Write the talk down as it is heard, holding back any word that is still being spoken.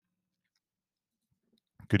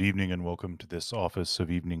Good evening and welcome to this office of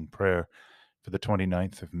evening prayer for the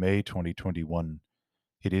 29th of May, 2021.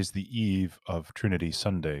 It is the eve of Trinity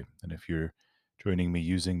Sunday, and if you're joining me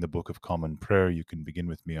using the Book of Common Prayer, you can begin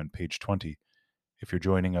with me on page 20. If you're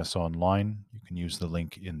joining us online, you can use the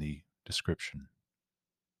link in the description.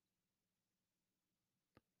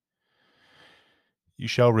 Ye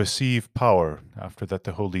shall receive power after that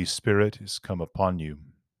the Holy Spirit is come upon you,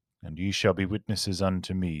 and ye shall be witnesses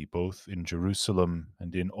unto me, both in Jerusalem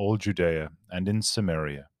and in all Judea and in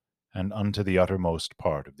Samaria, and unto the uttermost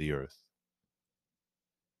part of the earth.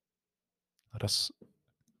 Let us,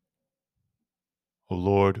 O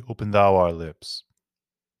Lord, open thou our lips,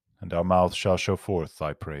 and our mouth shall show forth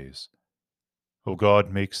thy praise. O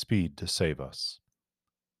God, make speed to save us.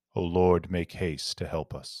 O Lord, make haste to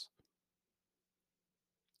help us.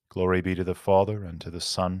 Glory be to the Father, and to the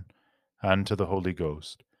Son, and to the Holy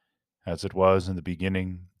Ghost, as it was in the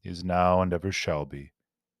beginning, is now, and ever shall be,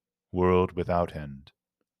 world without end.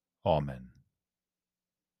 Amen.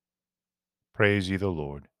 Praise ye the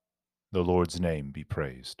Lord. The Lord's name be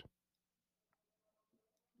praised.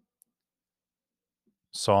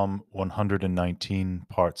 Psalm 119,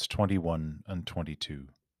 parts 21 and 22.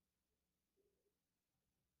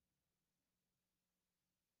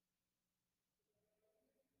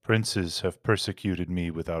 Princes have persecuted me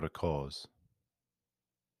without a cause,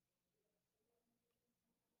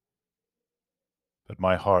 but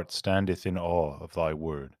my heart standeth in awe of thy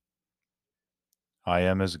word. I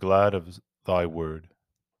am as glad of thy word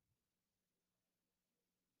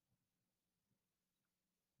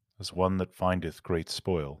as one that findeth great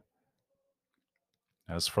spoil.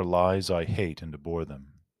 As for lies, I hate and abhor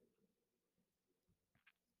them.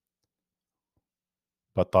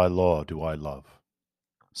 But thy law do I love.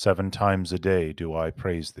 7 times a day do I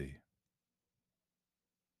praise thee.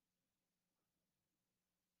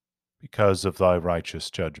 Because of thy righteous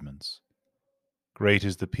judgments. Great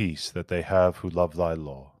is the peace that they have who love thy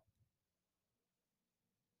law.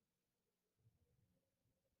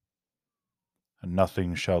 And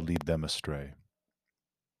nothing shall lead them astray.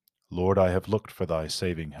 Lord, I have looked for thy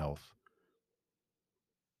saving health,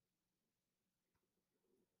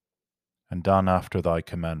 and done after thy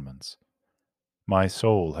commandments. My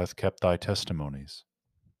soul hath kept thy testimonies,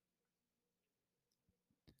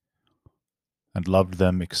 and loved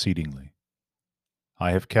them exceedingly.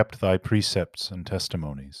 I have kept thy precepts and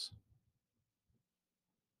testimonies.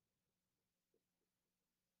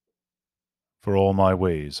 For all my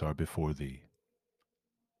ways are before thee.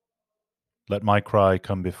 Let my cry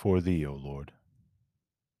come before thee, O Lord.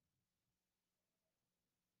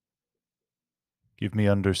 Give me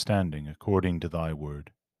understanding according to thy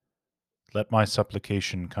word. Let my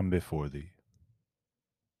supplication come before thee.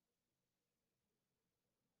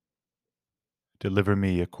 Deliver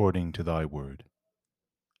me according to thy word.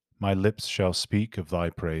 My lips shall speak of thy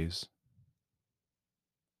praise.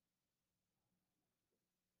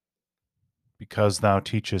 Because thou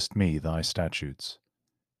teachest me thy statutes.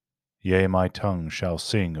 Yea, my tongue shall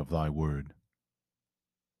sing of thy word.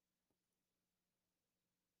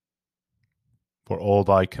 For all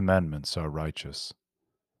thy commandments are righteous.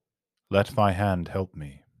 Let thy hand help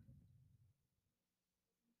me.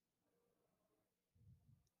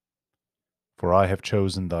 For I have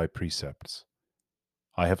chosen thy precepts.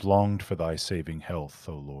 I have longed for thy saving health,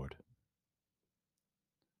 O Lord.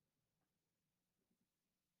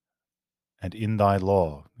 And in thy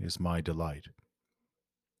law is my delight.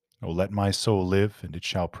 O let my soul live, and it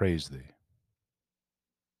shall praise thee.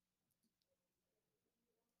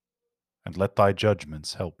 And let thy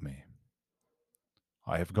judgments help me.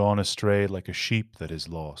 I have gone astray like a sheep that is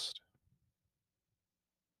lost.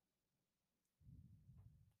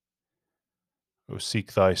 O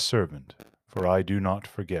seek thy servant, for I do not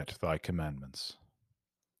forget thy commandments.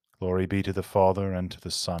 Glory be to the Father, and to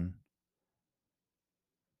the Son,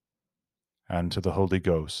 and to the Holy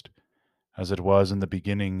Ghost, as it was in the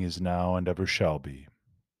beginning, is now, and ever shall be,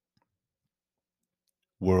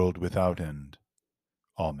 world without end.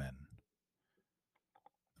 Amen.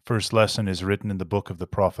 The first lesson is written in the book of the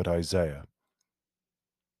prophet Isaiah,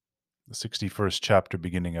 the 61st chapter,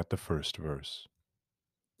 beginning at the first verse.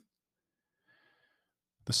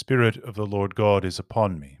 The Spirit of the Lord God is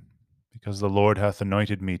upon me, because the Lord hath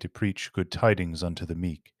anointed me to preach good tidings unto the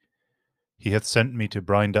meek. He hath sent me to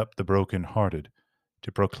bind up the broken-hearted,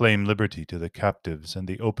 to proclaim liberty to the captives, and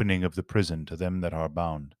the opening of the prison to them that are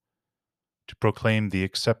bound, to proclaim the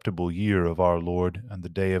acceptable year of our Lord, and the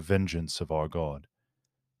day of vengeance of our God,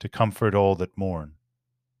 to comfort all that mourn,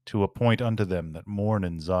 to appoint unto them that mourn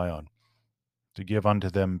in Zion, to give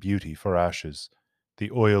unto them beauty for ashes,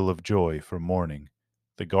 the oil of joy for mourning,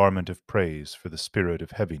 the garment of praise for the spirit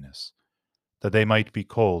of heaviness, that they might be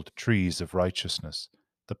called trees of righteousness,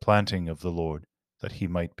 the planting of the Lord, that he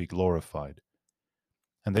might be glorified.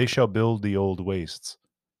 And they shall build the old wastes,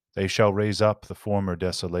 they shall raise up the former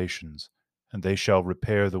desolations, and they shall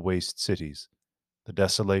repair the waste cities, the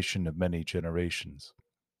desolation of many generations.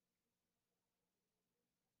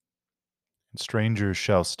 And strangers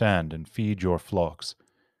shall stand and feed your flocks,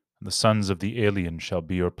 and the sons of the alien shall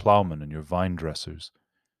be your ploughmen and your vine dressers.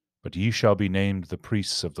 But ye shall be named the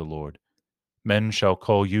priests of the Lord. Men shall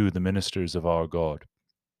call you the ministers of our God.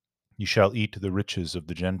 Ye shall eat the riches of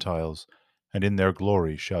the Gentiles, and in their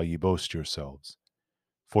glory shall ye boast yourselves.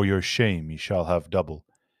 For your shame ye shall have double,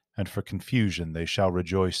 and for confusion they shall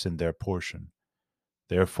rejoice in their portion.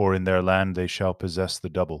 Therefore in their land they shall possess the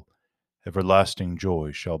double, everlasting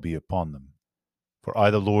joy shall be upon them. For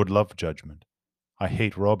I the Lord love judgment. I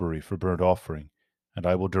hate robbery for burnt offering, and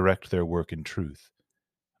I will direct their work in truth.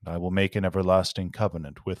 And I will make an everlasting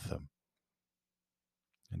covenant with them.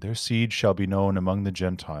 And their seed shall be known among the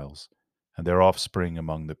Gentiles, and their offspring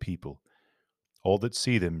among the people. All that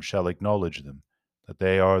see them shall acknowledge them, that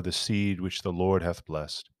they are the seed which the Lord hath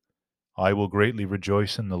blessed. I will greatly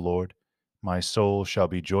rejoice in the Lord. My soul shall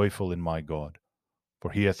be joyful in my God.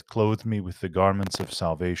 For he hath clothed me with the garments of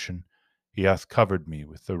salvation. He hath covered me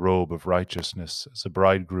with the robe of righteousness, as a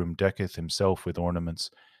bridegroom decketh himself with ornaments,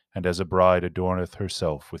 and as a bride adorneth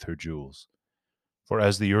herself with her jewels. For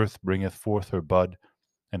as the earth bringeth forth her bud,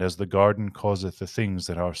 and as the garden causeth the things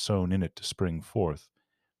that are sown in it to spring forth,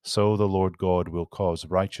 so the Lord God will cause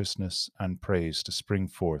righteousness and praise to spring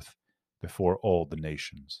forth before all the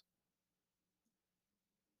nations.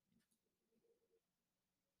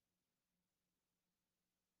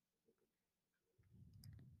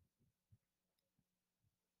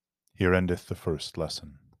 Here endeth the first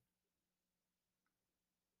lesson.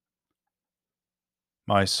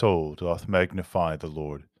 My soul doth magnify the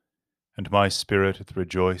Lord, and my spirit hath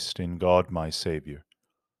rejoiced in God my Saviour,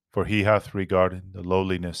 for he hath regarded the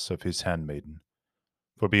lowliness of his handmaiden.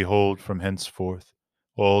 For behold, from henceforth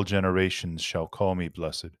all generations shall call me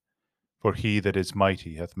blessed. For he that is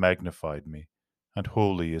mighty hath magnified me, and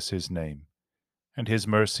holy is his name. And his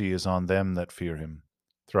mercy is on them that fear him,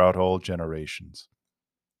 throughout all generations.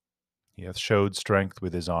 He hath showed strength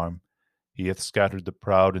with his arm. He hath scattered the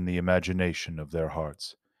proud in the imagination of their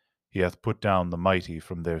hearts. He hath put down the mighty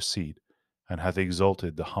from their seat, and hath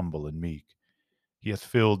exalted the humble and meek. He hath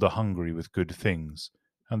filled the hungry with good things,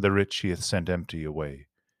 and the rich he hath sent empty away.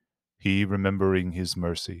 He, remembering his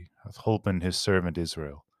mercy, hath holpen his servant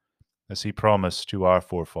Israel, as he promised to our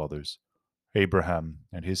forefathers, Abraham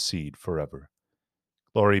and his seed forever.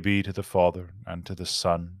 Glory be to the Father, and to the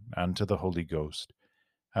Son, and to the Holy Ghost,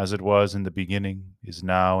 as it was in the beginning, is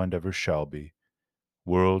now, and ever shall be,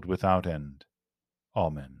 world without end.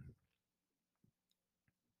 Amen.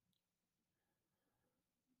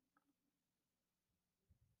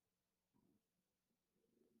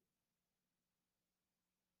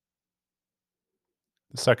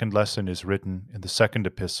 The second lesson is written in the second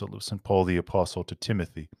epistle of St. Paul the Apostle to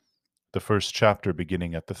Timothy, the first chapter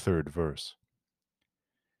beginning at the 3rd verse.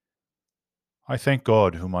 I thank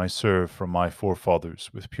God, whom I serve from my forefathers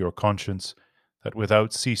with pure conscience, that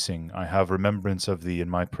without ceasing I have remembrance of thee in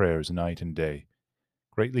my prayers night and day,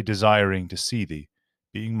 greatly desiring to see thee,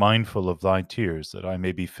 being mindful of thy tears, that I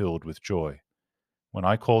may be filled with joy. When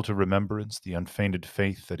I call to remembrance the unfeigned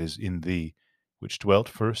faith that is in thee, which dwelt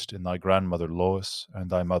first in thy grandmother Lois and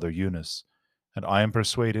thy mother Eunice, and I am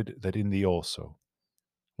persuaded that in thee also.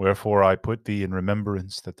 Wherefore I put thee in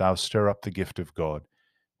remembrance that thou stir up the gift of God,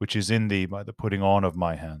 which is in thee by the putting on of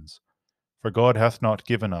my hands. For God hath not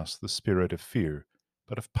given us the spirit of fear,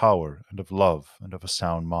 but of power, and of love, and of a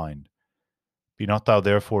sound mind. Be not thou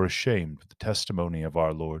therefore ashamed of the testimony of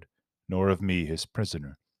our Lord, nor of me his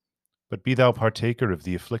prisoner. But be thou partaker of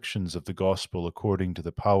the afflictions of the gospel according to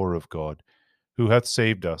the power of God, who hath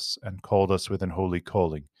saved us, and called us with an holy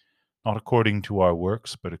calling, not according to our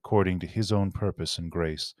works, but according to his own purpose and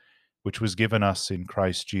grace, which was given us in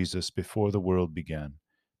Christ Jesus before the world began,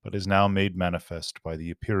 but is now made manifest by the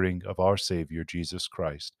appearing of our Saviour Jesus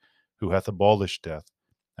Christ, who hath abolished death,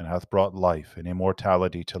 and hath brought life and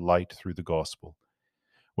immortality to light through the gospel.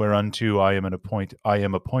 Whereunto I am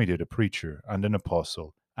appointed a preacher, and an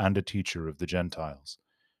apostle, and a teacher of the Gentiles.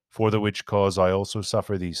 For the which cause I also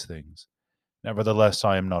suffer these things. Nevertheless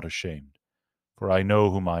I am not ashamed, for I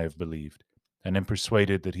know whom I have believed, and am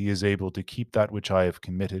persuaded that he is able to keep that which I have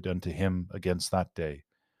committed unto him against that day.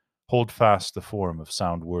 Hold fast the form of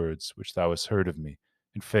sound words which thou hast heard of me,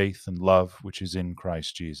 in faith and love which is in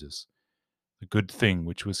Christ Jesus. The good thing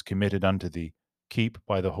which was committed unto thee, keep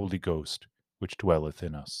by the Holy Ghost, which dwelleth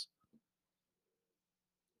in us.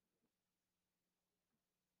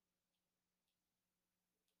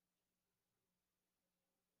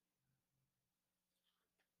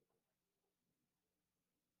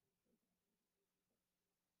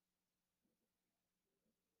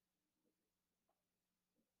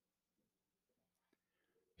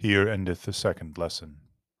 Here endeth the second lesson.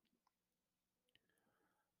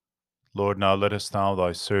 Lord, now lettest thou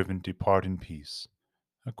thy servant depart in peace,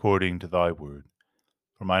 according to thy word.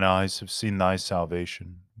 For mine eyes have seen thy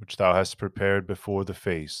salvation, which thou hast prepared before the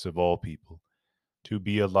face of all people, to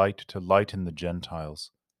be a light to lighten the Gentiles,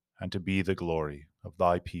 and to be the glory of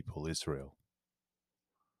thy people Israel.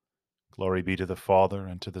 Glory be to the Father,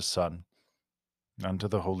 and to the Son, and to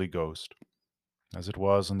the Holy Ghost, as it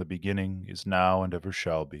was in the beginning, is now, and ever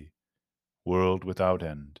shall be, world without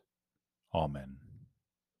end. Amen.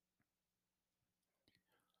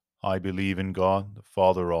 I believe in God, the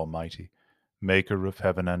Father Almighty, maker of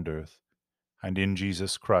heaven and earth, and in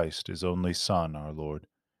Jesus Christ, his only Son, our Lord,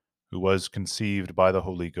 who was conceived by the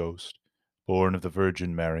Holy Ghost, born of the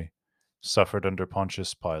Virgin Mary, suffered under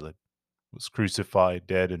Pontius Pilate, was crucified,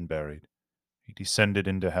 dead, and buried. He descended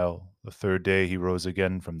into hell. The third day he rose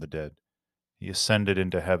again from the dead. He ascended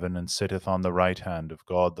into heaven, and sitteth on the right hand of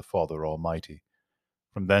God the Father Almighty.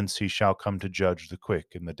 From thence he shall come to judge the quick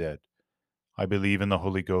and the dead. I believe in the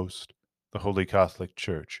Holy Ghost, the Holy Catholic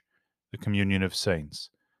Church, the communion of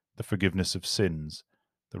saints, the forgiveness of sins,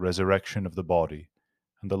 the resurrection of the body,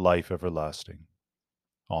 and the life everlasting.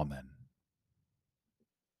 Amen.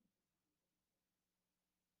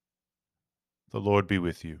 The Lord be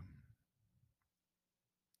with you.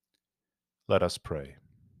 Let us pray.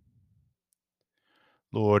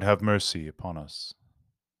 Lord, have mercy upon us.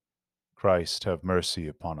 Christ, have mercy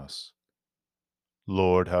upon us.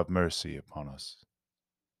 Lord, have mercy upon us.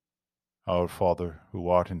 Our Father, who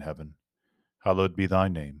art in heaven, hallowed be thy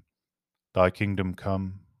name. Thy kingdom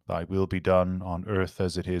come, thy will be done on earth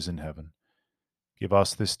as it is in heaven. Give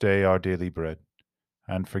us this day our daily bread,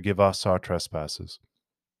 and forgive us our trespasses,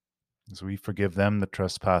 as we forgive them that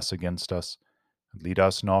trespass against us. And lead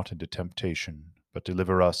us not into temptation, but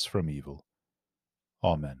deliver us from evil.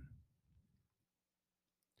 Amen.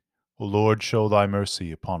 O Lord, show thy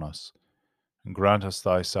mercy upon us, and grant us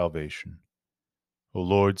thy salvation. O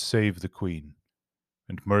Lord, save the Queen,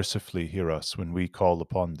 and mercifully hear us when we call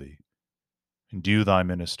upon thee. Endue thy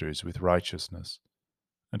ministers with righteousness,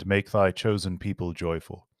 and make thy chosen people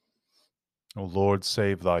joyful. O Lord,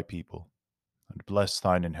 save thy people, and bless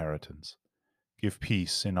thine inheritance. Give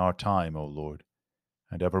peace in our time, O Lord,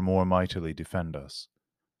 and evermore mightily defend us.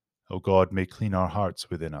 O God, may clean our hearts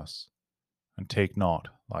within us, and take not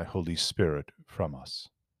thy Holy Spirit from us.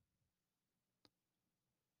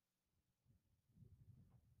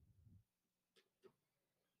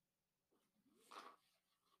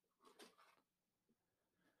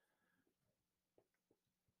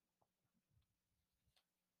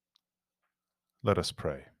 Let us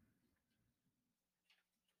pray.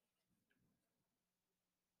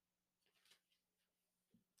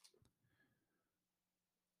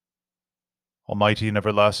 Almighty and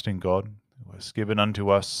everlasting God, who hast given unto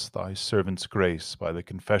us thy servants grace by the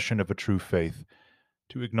confession of a true faith,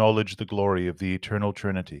 to acknowledge the glory of the eternal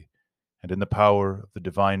Trinity, and in the power of the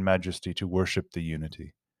divine majesty to worship the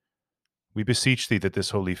unity. We beseech thee that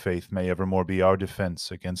this holy faith may evermore be our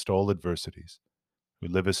defense against all adversities, who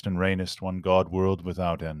livest and reignest one God, world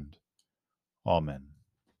without end. Amen.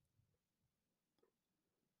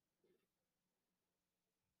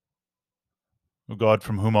 O God,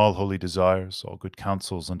 from whom all holy desires, all good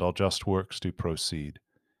counsels, and all just works do proceed,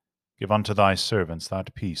 give unto thy servants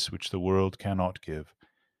that peace which the world cannot give,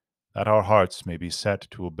 that our hearts may be set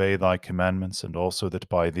to obey thy commandments, and also that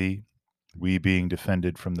by thee, we being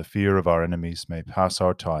defended from the fear of our enemies, may pass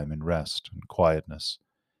our time in rest and quietness,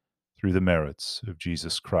 through the merits of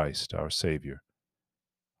Jesus Christ our Saviour.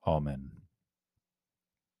 Amen.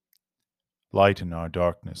 Lighten our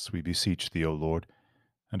darkness, we beseech thee, O Lord,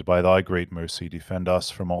 and by thy great mercy defend us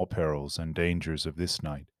from all perils and dangers of this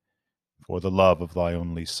night, for the love of thy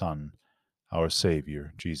only Son, our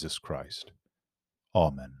Saviour, Jesus Christ.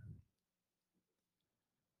 Amen.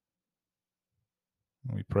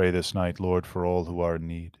 We pray this night, Lord, for all who are in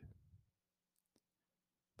need,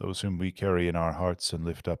 those whom we carry in our hearts and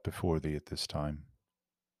lift up before thee at this time,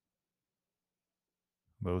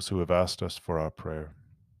 those who have asked us for our prayer,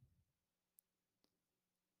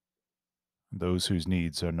 and those whose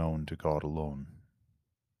needs are known to God alone,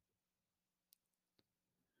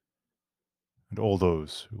 and all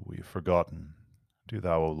those who we have forgotten, do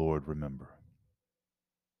thou, O Lord, remember.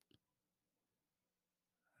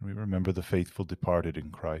 And we remember the faithful departed in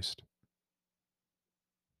Christ,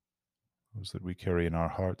 those that we carry in our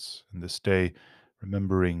hearts in this day,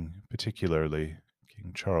 remembering particularly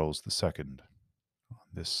King Charles II on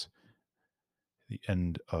this, the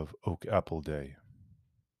end of Oak Apple Day.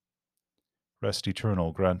 Rest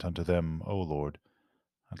eternal grant unto them, O Lord,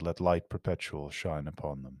 and let light perpetual shine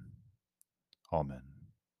upon them. Amen.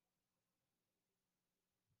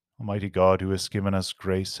 Almighty God, who hast given us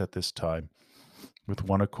grace at this time, with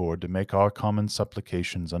one accord, to make our common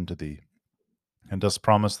supplications unto thee, and dost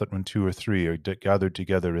promise that when 2 or 3 are gathered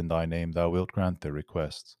together in thy name, thou wilt grant their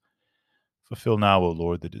requests. Fulfill now, O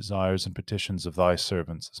Lord, the desires and petitions of thy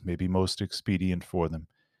servants, as may be most expedient for them,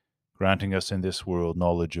 granting us in this world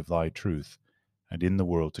knowledge of thy truth, and in the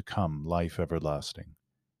world to come life everlasting.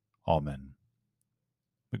 Amen.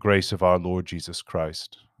 The grace of our Lord Jesus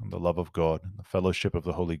Christ, and the love of God, and the fellowship of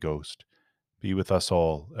the Holy Ghost, be with us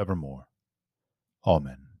all evermore.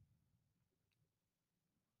 Amen.